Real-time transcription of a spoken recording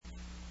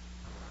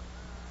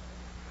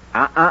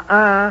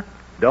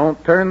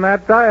Don't turn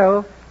that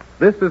dial.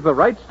 This is the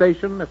right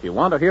station if you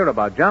want to hear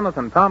about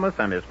Jonathan Thomas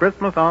and his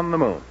Christmas on the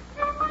moon.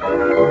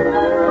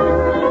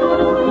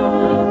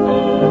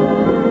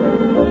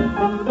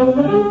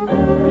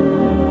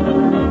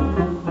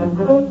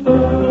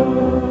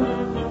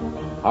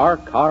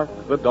 Hark, hark,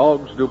 the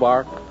dogs do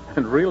bark.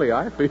 And really,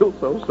 I feel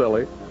so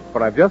silly.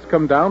 For I've just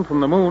come down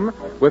from the moon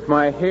with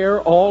my hair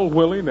all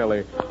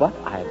willy-nilly. But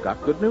I've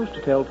got good news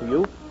to tell to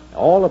you,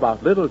 all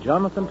about little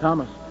Jonathan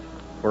Thomas.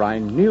 For I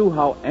knew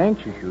how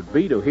anxious you'd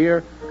be to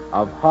hear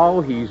of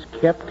how he's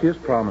kept his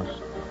promise.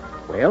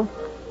 Well,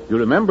 you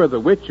remember the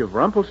witch of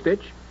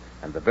Rumpelstitch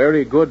and the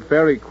very good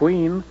fairy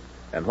queen,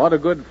 and what a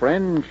good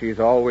friend she's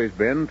always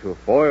been to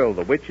foil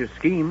the witch's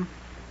scheme.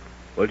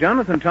 Well,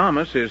 Jonathan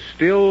Thomas is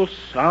still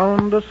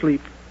sound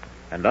asleep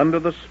and under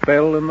the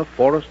spell in the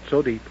forest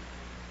so deep.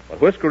 But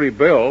Whiskery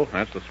Bill,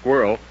 that's the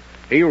squirrel,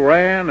 he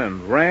ran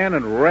and ran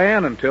and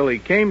ran until he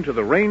came to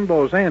the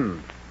rainbow's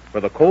end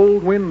where the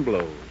cold wind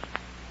blows.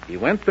 He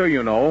went there,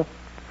 you know,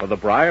 for the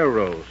briar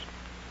rose,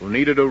 who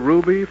needed a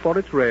ruby for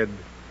its red.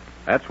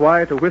 That's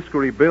why to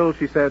Whiskery Bill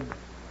she said,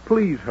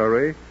 "Please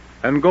hurry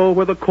and go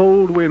where the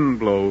cold wind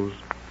blows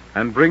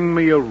and bring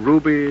me a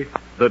ruby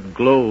that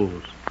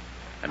glows.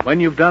 And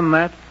when you've done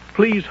that,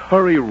 please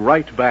hurry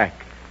right back,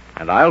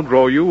 and I'll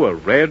grow you a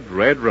red,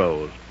 red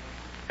rose.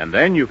 And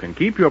then you can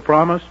keep your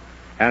promise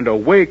and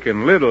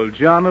awaken little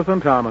Jonathan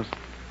Thomas."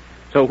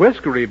 So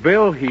Whiskery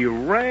Bill, he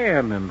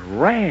ran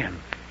and ran,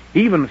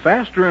 even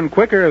faster and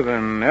quicker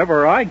than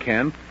ever I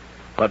can.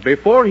 But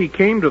before he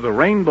came to the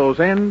rainbow's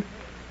end,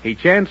 he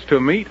chanced to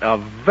meet a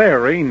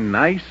very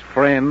nice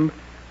friend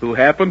who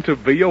happened to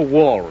be a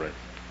walrus.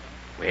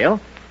 Well,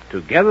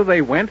 together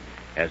they went,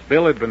 as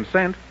Bill had been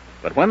sent,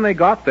 but when they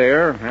got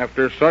there,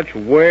 after such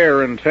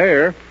wear and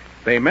tear,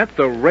 they met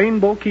the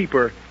rainbow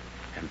keeper,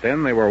 and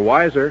then they were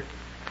wiser,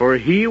 for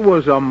he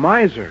was a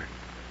miser,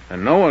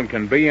 and no one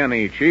can be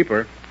any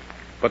cheaper.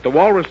 But the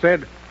walrus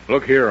said,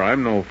 "Look here,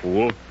 I'm no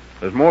fool.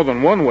 There's more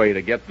than one way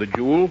to get the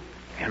jewel."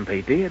 And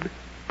they did.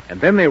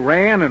 And then they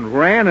ran and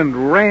ran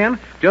and ran,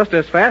 just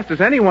as fast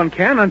as anyone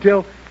can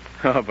until...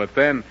 Oh, but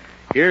then,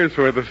 here's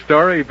where the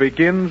story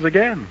begins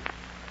again.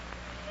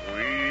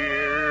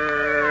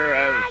 We're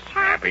as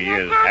happy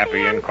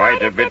and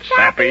quite a bit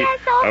sappy.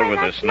 Over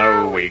the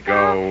snow we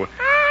go.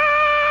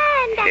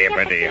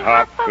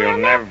 Hippity-hop, we'll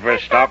never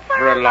stop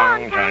for a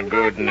long time,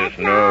 goodness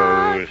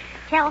knows.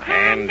 Till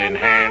hand in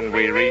hand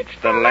we reach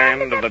the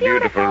land of the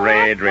beautiful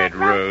red, red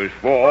rose.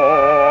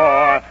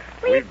 For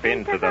we've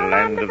been to the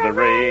land of the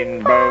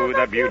rainbow,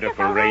 the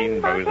beautiful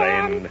rainbow's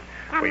end.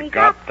 We've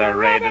got the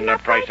red and a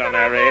price on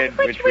our head,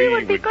 which we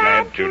would be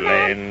glad to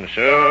lend.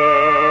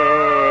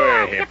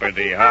 So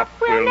hippity-hop,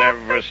 we'll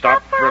never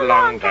stop for a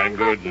long time,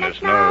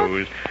 goodness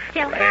knows.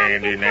 Till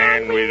hand in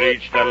hand we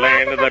reach the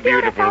land of the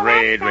beautiful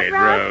red, red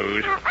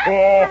rose.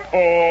 Ho,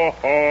 ho,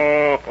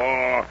 ho,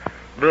 ho.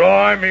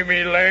 Blimey,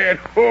 me lad,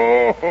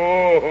 ho,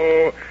 ho,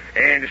 ho,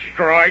 and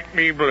strike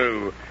me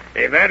blue.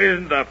 If that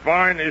isn't the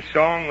finest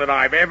song that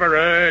I've ever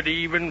heard,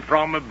 even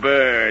from a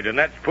bird, and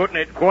that's putting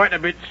it quite a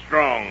bit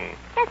strong.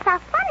 It's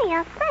the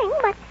funniest thing,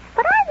 but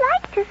I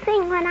like to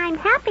sing when I'm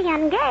happy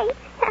and gay.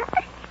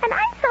 And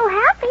I'm so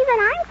happy that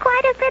I'm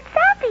quite a bit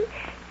sappy.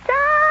 So,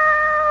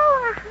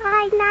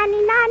 hi,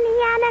 nanny,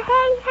 nanny, and a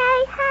hey,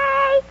 hey,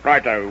 hey.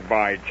 Righto,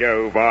 by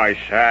Jove, I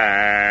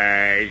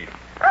say.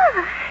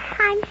 Oh,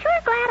 I'm sure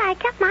glad I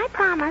kept my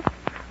promise.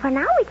 For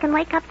now we can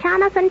wake up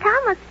Jonathan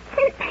Thomas.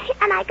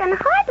 And I can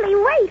hardly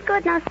wait,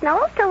 goodness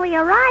knows, till we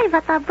arrive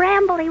at the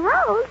Brambly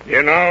Rose.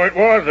 You know, it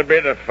was a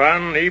bit of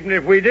fun, even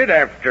if we did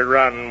have to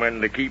run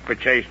when the keeper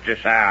chased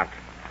us out.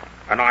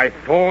 And I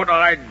thought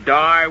I'd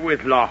die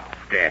with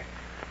laughter.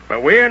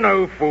 But we're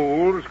no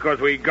fools, 'cause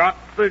we got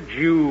the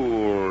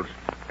jewels.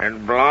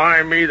 And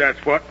blimey,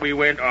 that's what we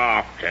went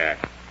after.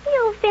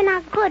 You've been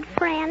a good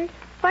friend,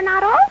 for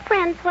not all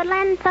friends would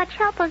lend such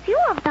help as you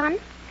have done.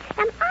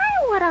 And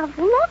I would have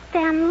looked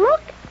and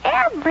looked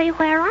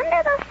everywhere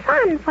under the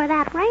sun for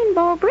that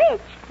rainbow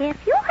bridge if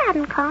you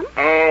hadn't come.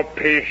 Oh,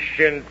 pish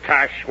and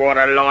tush, what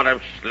a lot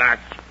of slush.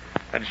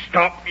 And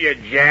stop your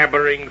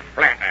jabbering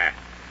flatter.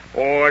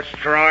 Or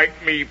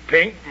strike me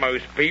pink,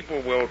 most people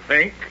will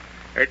think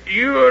that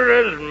you're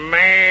as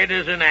mad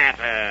as an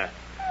atter.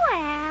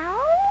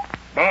 Well?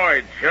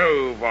 By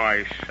Jove,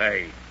 I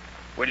say.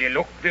 Will you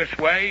look this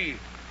way?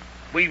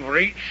 We've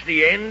reached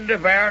the end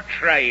of our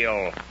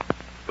trail.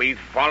 We've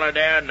followed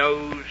our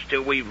nose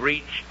till we've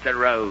reached the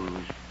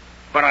rose.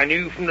 But I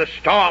knew from the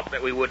start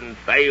that we wouldn't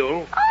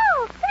fail.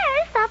 Oh,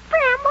 there's the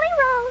Brambly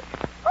Rose.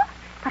 Oh,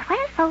 but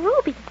where's the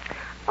ruby?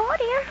 Oh,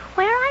 dear,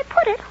 where I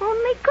put it,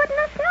 only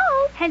goodness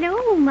knows.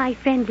 Hello, my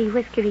friendly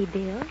Whiskery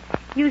Bill.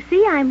 You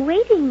see, I'm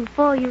waiting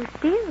for you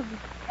still.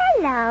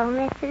 Hello,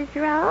 Mrs.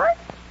 Rose.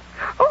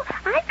 Oh,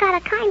 I've got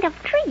a kind of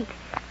treat.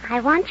 I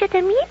want you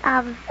to meet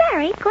a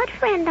very good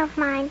friend of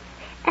mine.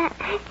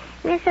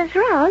 Mrs.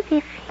 Rose,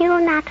 if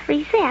you'll not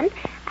resent,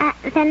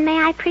 then may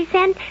I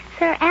present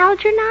Sir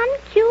Algernon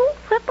Q.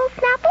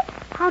 Whipplesnapple?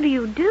 How do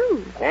you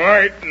do?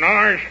 Quite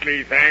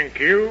nicely, thank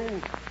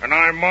you. And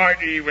I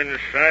might even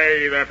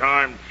say that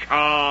I'm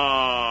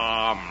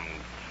charmed.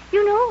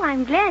 You know,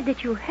 I'm glad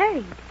that you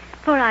hurried,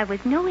 for I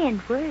was no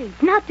end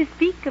worried, not to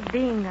speak of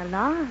being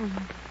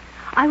alarmed.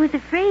 I was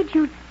afraid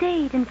you'd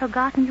stayed and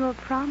forgotten your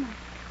promise,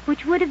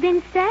 which would have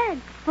been sad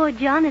for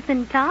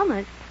Jonathan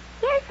Thomas.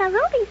 Here's the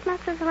rubies,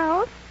 Mrs.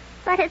 Rose,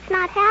 but it's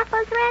not half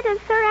as red as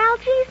Sir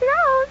Algy's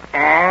nose.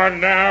 Oh,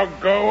 now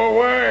go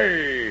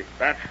away.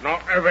 That's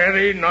not a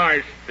very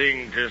nice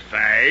thing to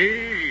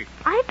say.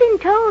 I've been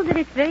told that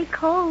it's very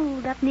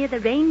cold up near the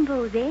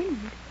rainbow's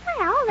end.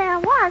 Well, there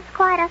was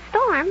quite a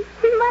storm,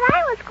 but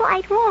I was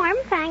quite warm,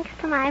 thanks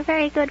to my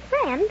very good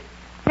friend.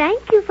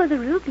 Thank you for the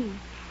ruby.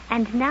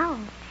 And now,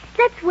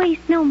 let's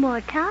waste no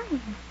more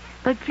time.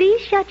 But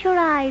please shut your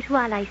eyes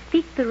while I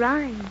speak the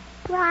rhyme.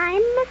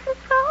 Rhyme, Mrs.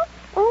 Rose?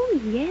 Oh,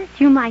 yes,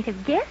 you might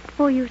have guessed,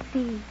 for you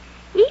see,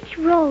 each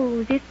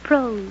rose is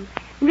prose,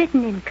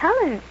 written in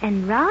color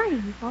and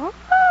rhyme.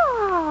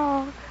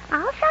 Oh,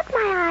 I'll shut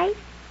my eyes.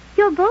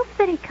 You're both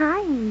very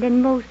kind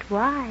and most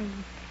wise.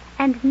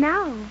 And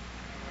now...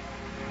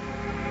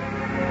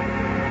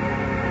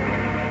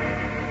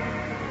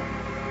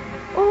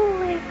 Oh,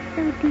 earth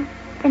so deep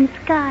and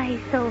sky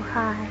so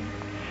high,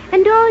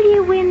 and all ye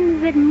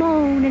winds that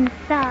moan and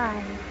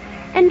sigh,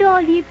 and all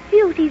ye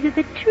beauties of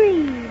the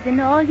trees, and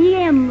all ye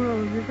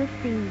emeralds of the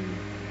sea,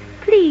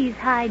 please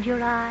hide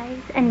your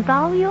eyes and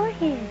bow your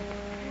head,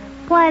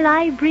 while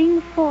I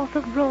bring forth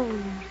a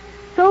rose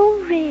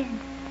so red.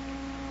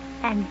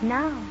 And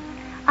now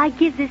I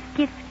give this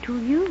gift to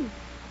you.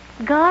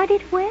 Guard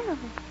it well,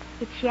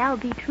 it shall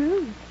be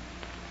true.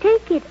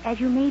 Take it as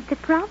you made the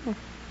promise,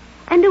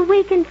 and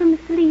awaken from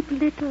sleep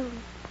little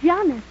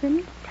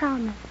Jonathan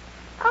Thomas.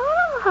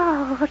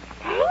 Oh,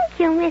 thank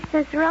you,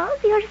 Mrs. Rose.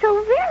 You're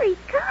so very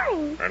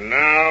kind. And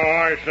now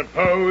I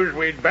suppose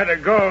we'd better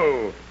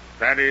go.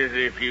 That is,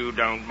 if you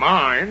don't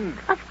mind.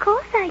 Of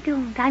course I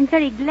don't. I'm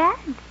very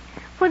glad,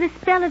 for the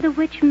spell of the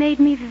witch made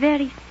me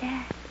very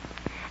sad.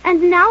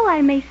 And now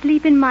I may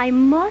sleep in my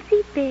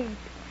mossy bed,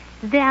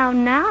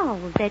 down now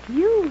that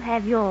you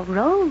have your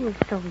rose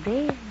so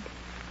red.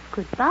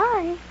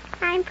 Goodbye.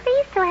 I'm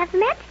pleased to have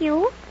met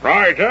you.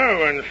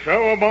 Righto, and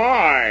so am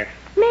I.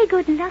 May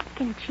good luck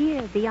and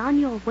cheer be on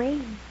your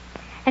way,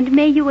 and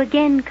may you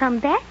again come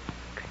back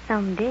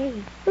someday.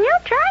 We'll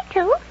try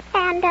to,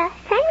 and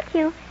thank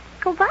you.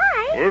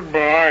 Goodbye.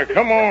 Goodbye.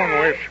 Come on,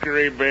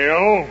 Whiskery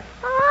Bill.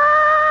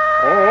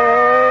 Oh,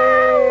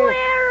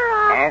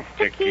 we're off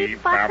to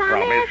keep our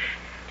promise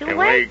to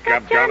wake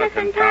up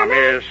Jonathan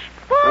Thomas.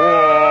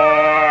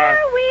 For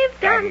we've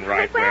done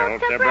right well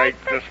to break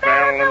the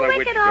spell of the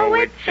wicked old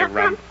witch of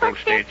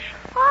Rumpelstiltskin.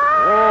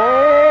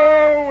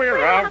 Oh,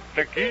 We're off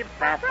to keep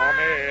our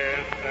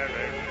promise.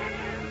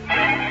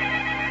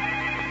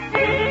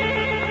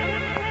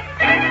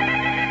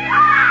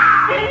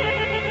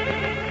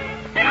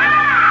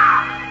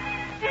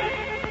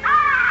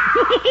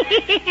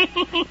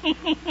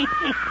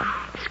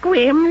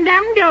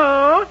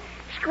 Squim-dum-do,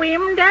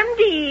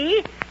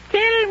 squim-dum-dee,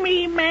 tell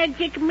me,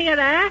 magic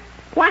mirror,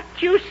 what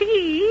you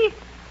see.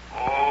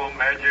 Oh,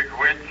 magic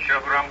witch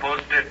of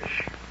Rumpelstiltskin,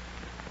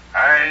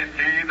 I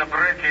see the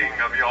breaking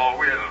of your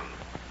will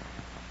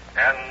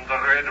and the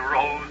red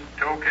rose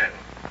token.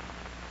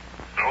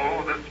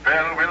 So the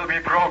spell will be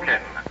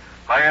broken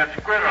by a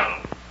squirrel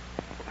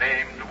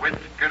named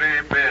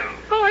Whiskery Bill.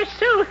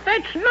 Forsooth,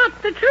 that's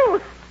not the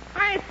truth.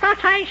 I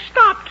thought I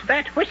stopped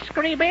that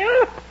Whiskery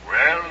Bill.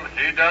 Well,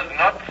 he does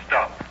not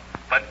stop,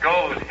 but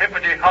goes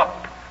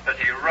hippity-hop as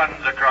he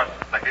runs across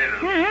the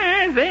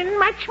hill. Then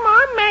much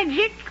more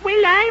magic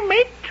will I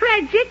make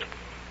tragic,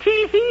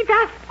 till he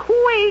doth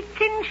quake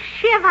and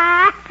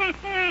shiver.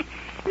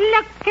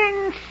 Look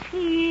and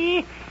see,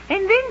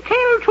 and then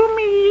tell to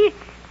me,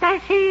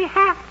 does he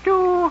have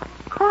to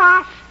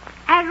cross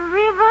a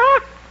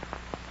river?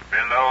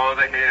 Below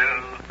the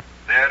hill,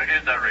 there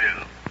is a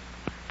rill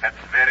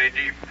that's very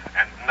deep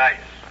and nice.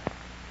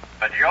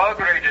 But your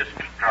greatest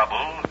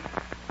trouble,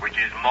 which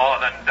is more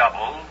than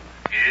double,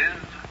 is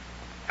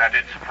that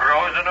it's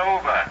frozen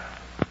over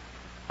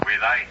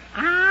with ice.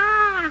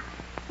 Ah,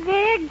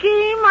 their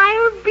game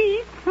I'll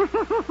beat.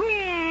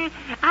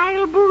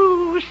 I'll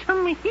brew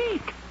some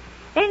heat,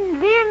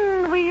 and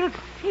then we'll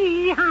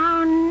see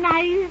how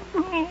nice.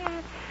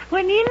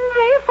 When in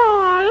they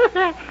fall,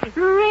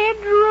 red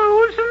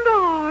rose and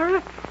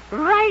all,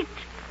 right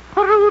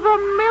through the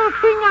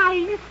melting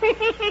ice.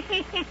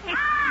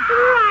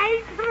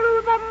 Right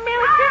through the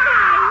melting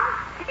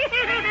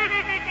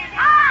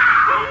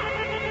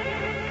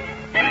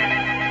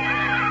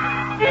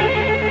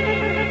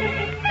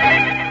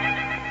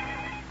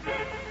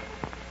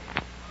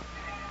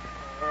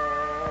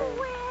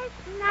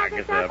Snug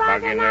as a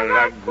bug in a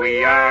rug,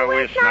 we are.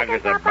 We're snug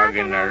as a bug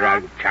in a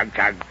rug. Chug,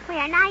 chug.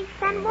 We're nice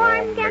and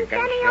warm against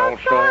any old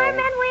storm,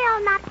 and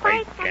we'll not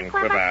quake and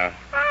quiver.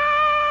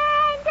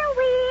 And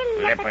we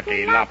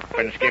Lippity-lop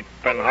and skip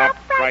and hop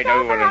right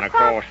over and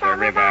across the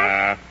river.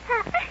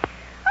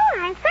 Oh,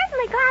 I'm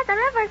certainly glad the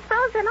river's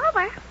frozen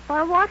over,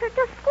 for water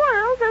to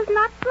squirrels is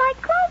not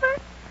like clover.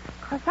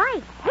 'Cause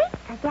I hate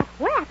to get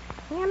wet.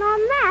 And on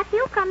that,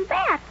 you can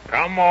bet.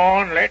 Come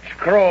on, let's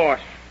cross.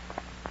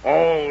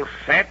 All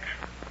set?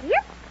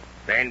 Yep.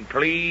 Then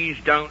please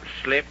don't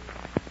slip,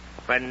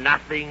 for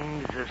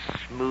nothing's as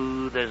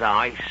smooth as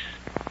ice.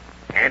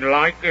 And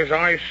like as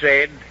I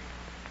said,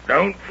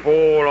 don't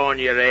fall on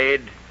your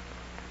head,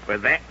 for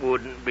that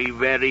wouldn't be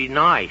very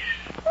nice.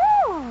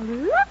 Oh,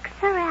 look,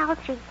 Sir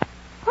Algy.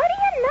 What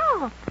do you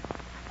know?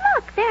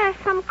 Look, there are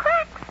some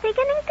cracks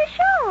beginning to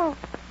show.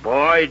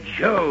 By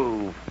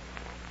Jove!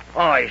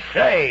 I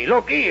say,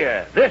 look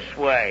here, this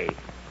way.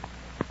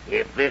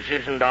 If this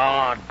isn't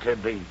hard to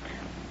beat.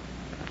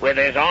 Where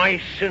there's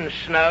ice and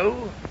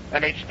snow,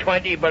 and it's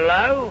 20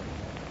 below,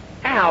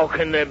 how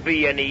can there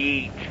be any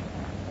heat?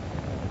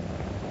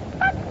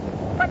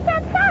 What's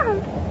that sound?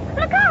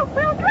 Look out,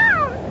 we'll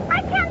drown.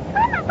 I can't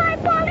swim if I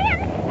fall in.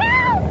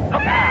 Help!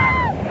 Look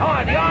out!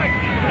 Oh, the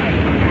ice!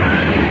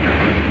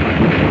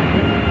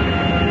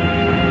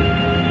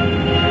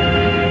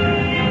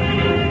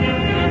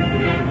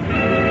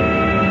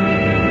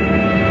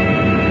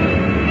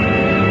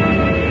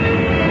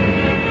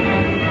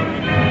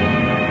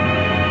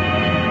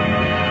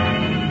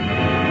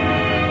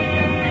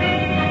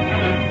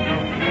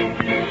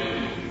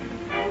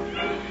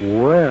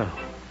 Well,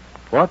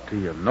 what do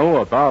you know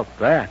about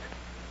that?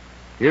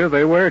 Here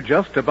they were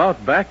just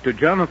about back to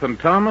Jonathan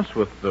Thomas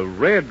with the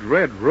red,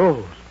 red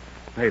rose.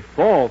 They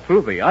fall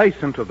through the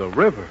ice into the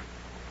river.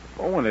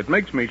 Oh, and it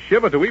makes me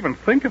shiver to even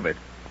think of it.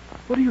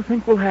 What do you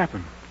think will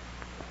happen?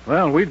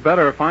 Well, we'd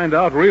better find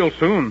out real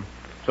soon.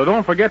 So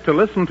don't forget to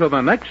listen to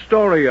the next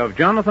story of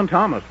Jonathan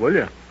Thomas, will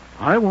you?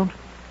 I won't.